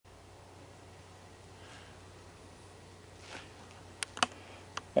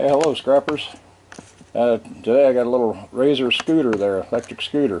Hey, hello scrappers. Today I got a little Razor scooter there, electric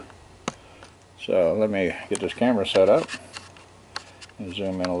scooter. So let me get this camera set up and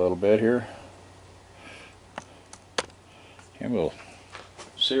zoom in a little bit here. And we'll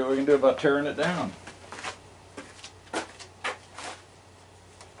see what we can do about tearing it down.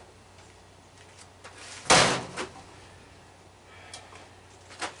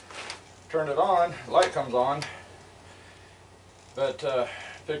 Turned it on, light comes on, but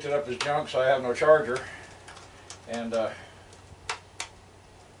picked it up as junk, so I have no charger. And I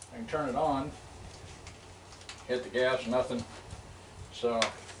can turn it on, hit the gas, nothing. So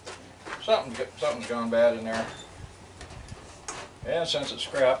something's gone bad in there. And since it's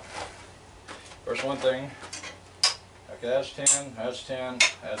scrap, of course, one thing. Okay, that's 10, that's 10,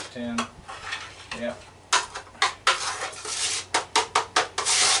 that's 10. Yeah.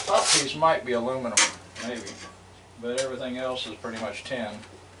 Top piece might be aluminum, maybe, but everything else is pretty much tin.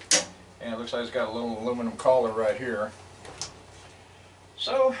 And it looks like it's got a little aluminum collar right here.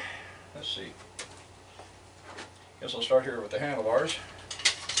 So, let's see. Guess I'll start here with the handlebars.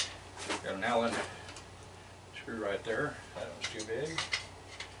 Got an Allen screw right there. That was too big.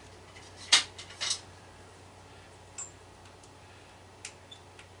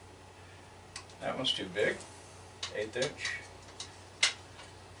 That one's too big. 1/8 inch.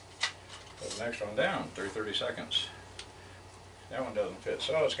 Put the next one down, 3/32. That one doesn't fit,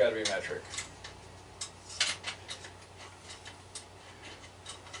 so it's got to be metric.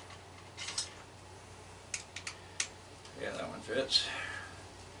 Yeah, that one fits.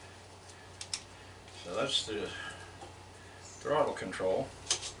 So that's the throttle control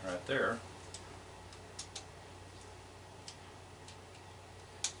right there.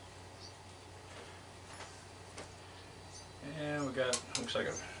 And we got, looks like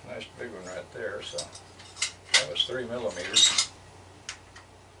a nice big one right there, so that was 3 millimeters.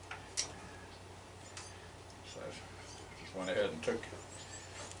 So I just went ahead and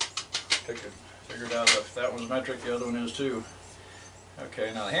figured out if that one's metric, the other one is too.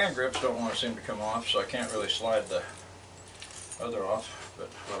 Okay, now the hand grips don't want to seem to come off, so I can't really slide the other off, but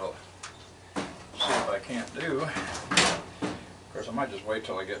what I'll see if I can't do. Of course, I might just wait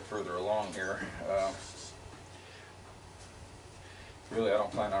till I get further along here. Really, I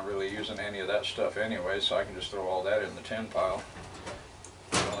don't plan on really using any of that stuff anyway, so I can just throw all that in the tin pile.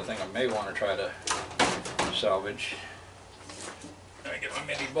 The only thing I may want to try to salvage, I get my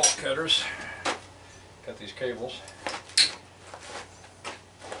mini bolt cutters, cut these cables.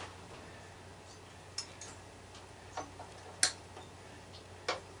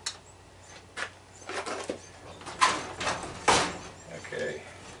 Okay,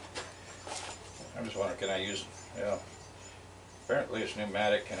 I'm just wondering, can I use, apparently it's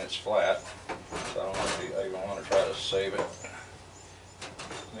pneumatic and it's flat, so I don't know if I even want to try to save it.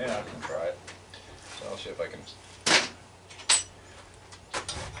 Yeah, I can try it. So I'll see if I can.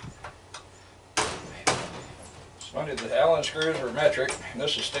 It's funny, the Allen screws are metric, and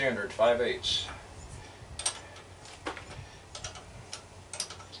this is standard, 5/8.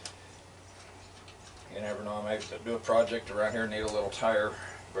 You never know, I might do a project around here and need a little tire.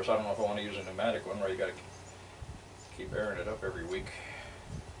 Of course, I don't know if I want to use a pneumatic one where you got to keep airing it up every week.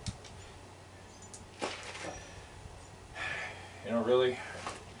 You know, really,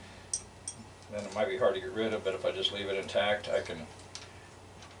 then it might be hard to get rid of, but if I just leave it intact, I can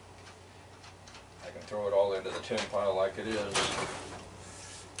throw it all into the tin pile like it is.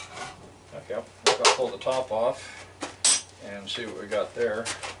 Okay, I'll pull the top off and see what we got there.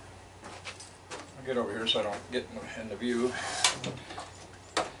 I'll get over here so I don't get in the view.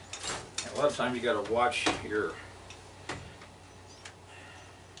 A lot of times you got to watch your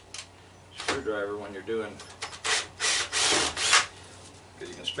screwdriver when you're doing, because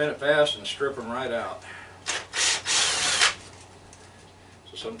you can spin it fast and strip them right out.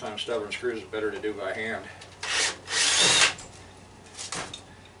 So sometimes stubborn screws is better to do by hand.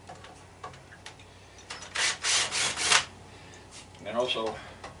 And then also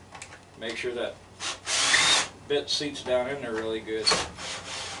make sure that bit seats down in there really good.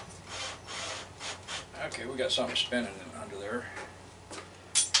 Okay, we got something spinning under there.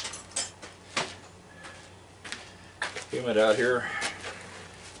 Humid out here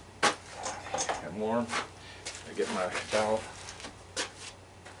and warm. I get my towel.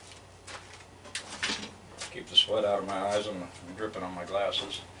 Keep the sweat out of my eyes. I'm dripping on my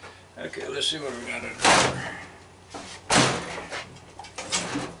glasses. Okay, let's see what we got in there.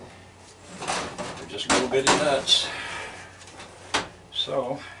 They're just little bitty nuts.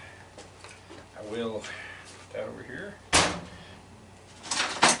 So I will put that over here.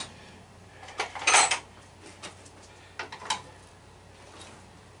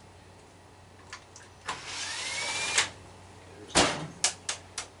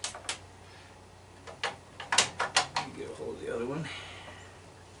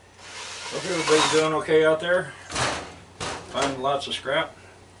 Hope everybody's doing okay out there. Finding lots of scrap.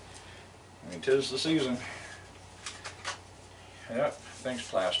 I mean, 'tis the season. Yep, thing's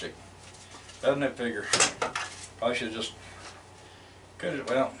plastic. Doesn't it figure? Probably should have just,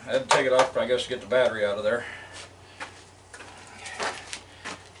 well, I had to take it off, I guess, to get the battery out of there.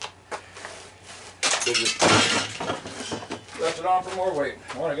 Left it on for more weight.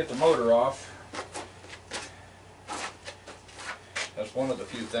 I want to get the motor off. That's one of the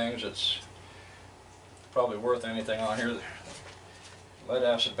few things that's probably worth anything on here. Lead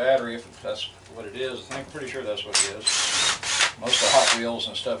acid battery, if that's what it is. I'm pretty sure that's what it is. Most of the Hot Wheels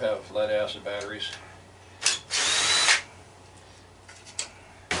and stuff have lead acid batteries.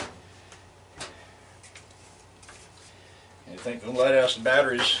 And you think the lead acid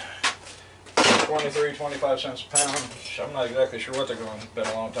batteries, 23, 25 cents a pound. I'm not exactly sure what they're going. It's been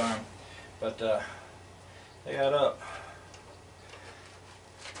a long time, but they add up.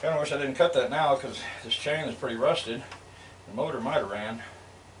 Kind of wish I didn't cut that now because this chain is pretty rusted. The motor might have ran.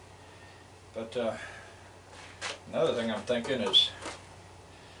 But another thing I'm thinking is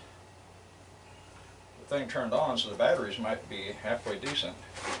the thing turned on, so the batteries might be halfway decent.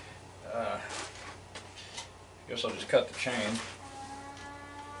 I guess I'll just cut the chain.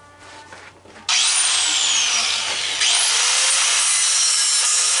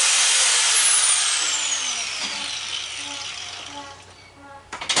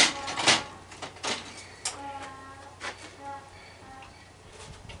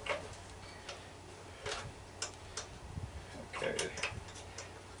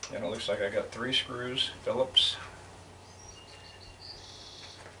 And it looks like I got 3 screws, Phillips.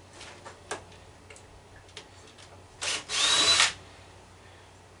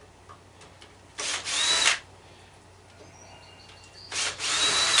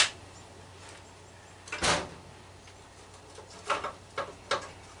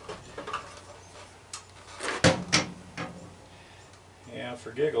 Yeah,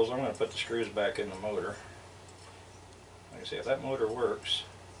 for giggles, I'm going to put the screws back in the motor. Like I say, if that motor works,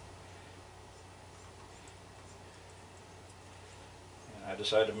 I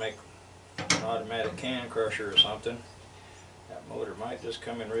decide to make an automatic can crusher or something, that motor might just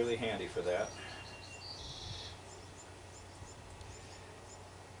come in really handy for that.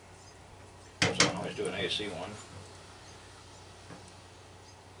 Of course, I can always do an AC one.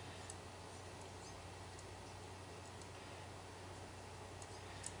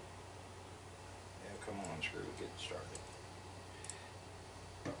 Yeah, come on, screw, get started.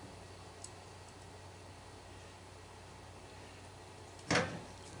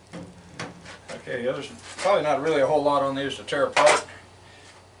 Okay, yeah, there's probably not really a whole lot on these to tear apart.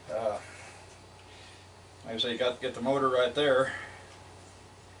 Like I say, you got to get the motor right there.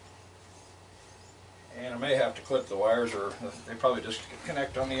 And I may have to clip the wires, or they probably just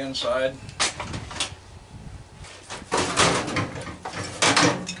connect on the inside.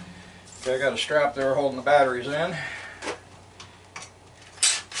 Okay, I got a strap there holding the batteries in.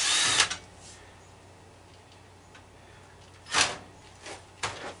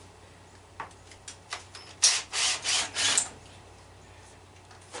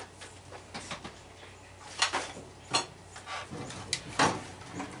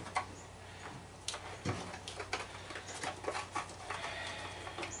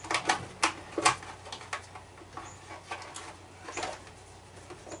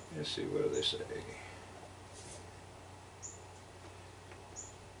 Let's see, what do they say?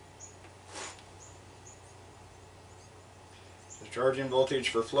 The charging voltage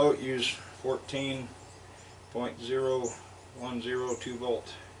for float, use 14.0102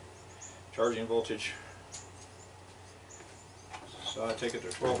 volt charging voltage. So I take it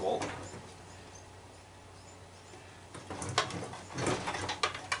to 12 volt.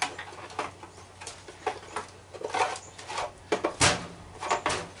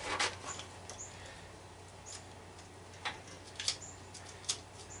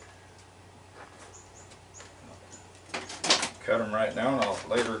 Cut them right now, and I'll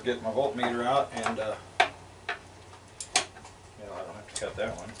later get my voltmeter out, and I don't have to cut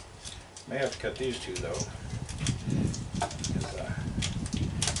that one. May have to cut these two though.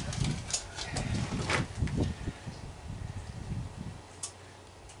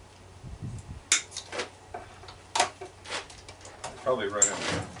 Probably run in,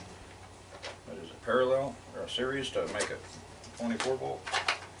 what is it, parallel or a series to make it 24 volt.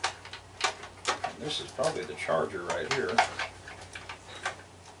 And this is probably the charger right here.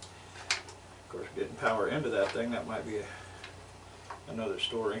 Of course, getting power into that thing, that might be another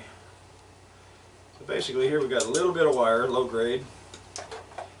story. So basically here we've got a little bit of wire, low grade,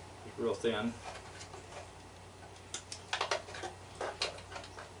 it's real thin.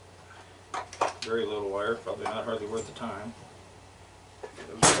 very little wire, probably not hardly worth the time.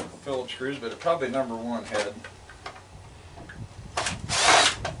 Those are Phillips screws, but it's probably number 1 head.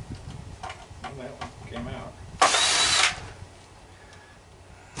 And that one came out.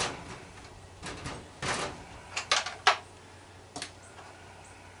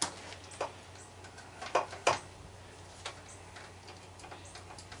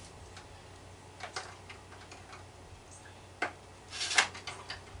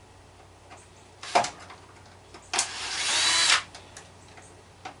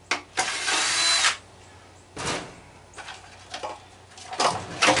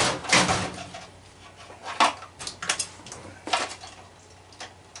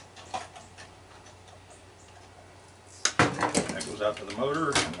 Out to the motor,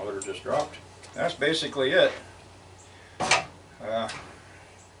 and the motor just dropped. That's basically it.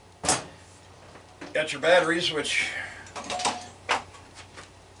 Got your batteries, which I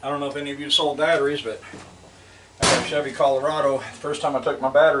don't know if any of you sold batteries, but I have Chevy Colorado. The first time I took my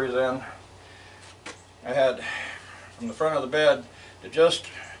batteries in, I had from the front of the bed to just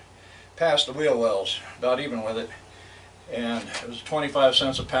past the wheel wells, about even with it, and it was 25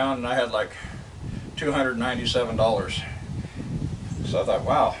 cents a pound, and I had like $297. So I thought,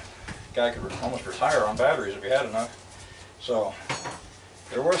 wow, guy could almost retire on batteries if he had enough. So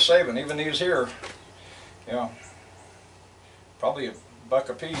they're worth saving. Even these here, you know, probably $1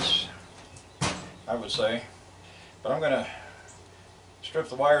 a piece, I would say. But I'm going to strip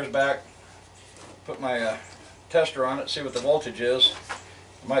the wires back, put my tester on it, see what the voltage is.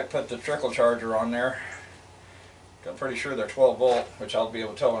 I might put the trickle charger on there. I'm pretty sure they're 12 volt, which I'll be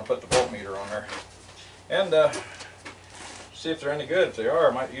able to tell when I put the voltmeter on there. And see if they're any good. If they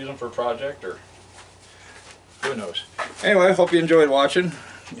are, I might use them for a project, or who knows. Anyway, I hope you enjoyed watching.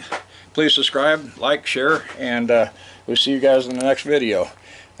 Please subscribe, like, share, and we'll see you guys in the next video.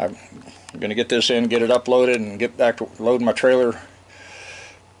 I'm going to get this in, get it uploaded, and get back to loading my trailer.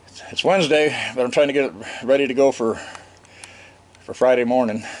 It's Wednesday, but I'm trying to get it ready to go for Friday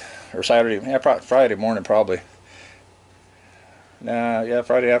morning, or Saturday. Yeah, Friday morning probably. Yeah,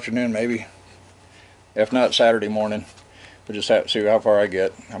 Friday afternoon maybe. If not, Saturday morning. We'll just have to see how far I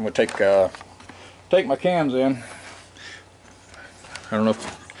get. I'm going to take my cans in. I don't know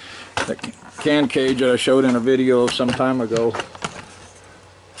if that can cage that I showed in a video some time ago.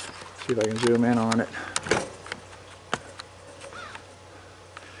 See if I can zoom in on it.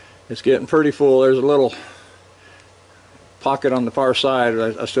 It's getting pretty full. There's a little pocket on the far side.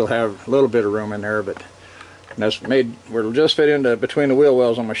 I still have a little bit of room in there, but that's made where it'll just fit into between the wheel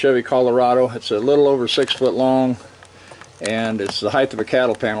wells on my Chevy Colorado. It's a little over 6 foot long, and it's the height of a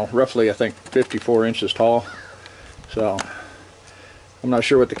cattle panel, roughly I think 54 inches tall. So I'm not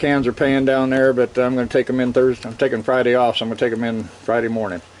sure what the cans are paying down there, but I'm going to take them in Thursday. I'm taking Friday off, so I'm going to take them in Friday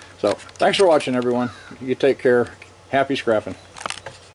morning. So thanks for watching, everyone. You take care. Happy scrapping.